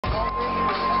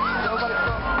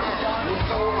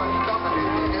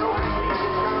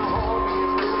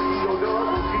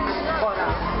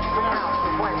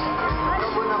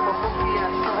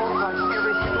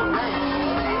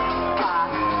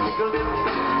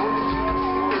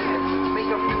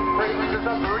as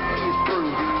I breeze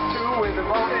through. 2 in the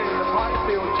morning, the party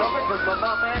still jumping, cause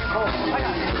my man called. I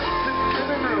got 6 in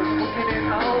the room, looking it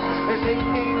out, and they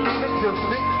ain't leaving till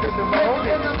 6 in the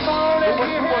morning. So what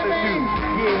you wanna do?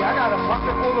 Yeah, I got a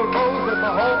pocket full of rose and my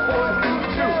homeboys do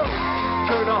too.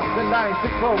 Turn off the lights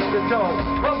and close the door.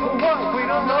 But for what? We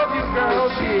don't love you,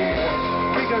 girls,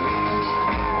 yeah. Because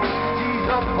she's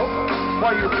up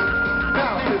while you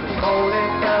down to the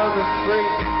rolling down the street,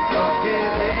 looking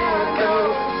in the door,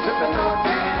 sipping on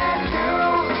gin and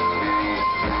juice.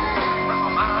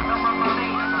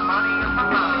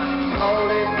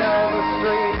 Rolling down the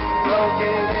street,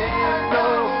 looking in the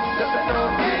door, sipping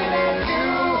on gin and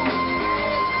juice.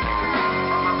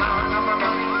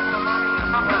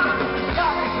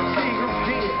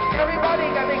 Everybody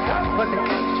got their cup, but they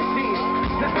keep you dead.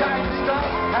 This kind of stuff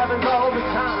happens all the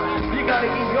time. You gotta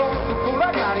get yours to fool, I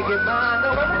gotta get mine.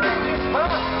 No other thing is fun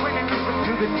when you listen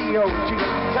to the DOG.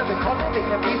 Cause the cultivate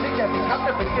the music that becomes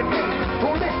the big me. Who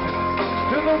listens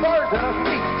to the words that I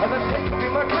speak as I take me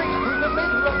my creek through the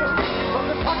middle of the street. From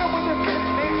the tucker with the big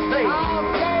stage.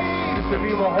 Used to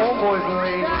be my homeboys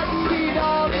parade.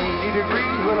 80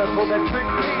 degrees when I pull that trick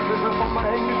trees. This is from my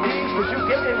NUDs, but you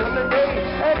get it on the day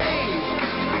at age.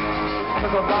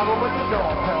 Cause I'm Bible with the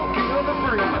dog pound, feel the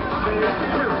breeze.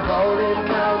 Rolling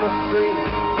down the street,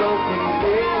 smoking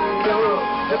window,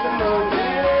 sipping on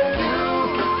gin and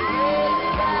juice.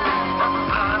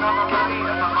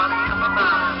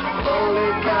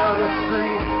 Rolling down the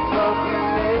street, smoking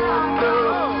window,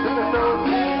 sipping on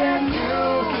gin and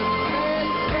juice.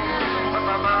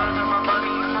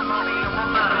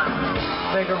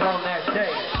 Later on that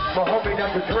day, my homie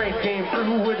Dr. Dre came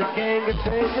through with a gang of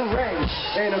Tangerine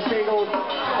and a big old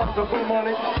the boom on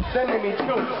it, sending me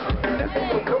jokes. This thing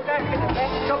will go back in the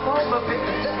back, come over,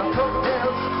 baby, set my coat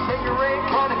down. Tangerine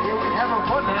party, here we having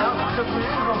fun now. The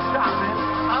music don't stop it,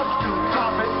 I'm still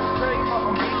dropping. Straight off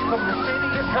a beach from the city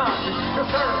of Compton. The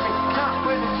serve me, top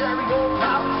with a cherry on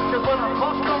top. Cause when I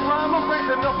bust a rhyme, I'm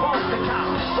raising up off the top.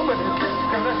 I'm with the city,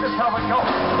 cause that's just how it goes.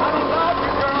 I don't know.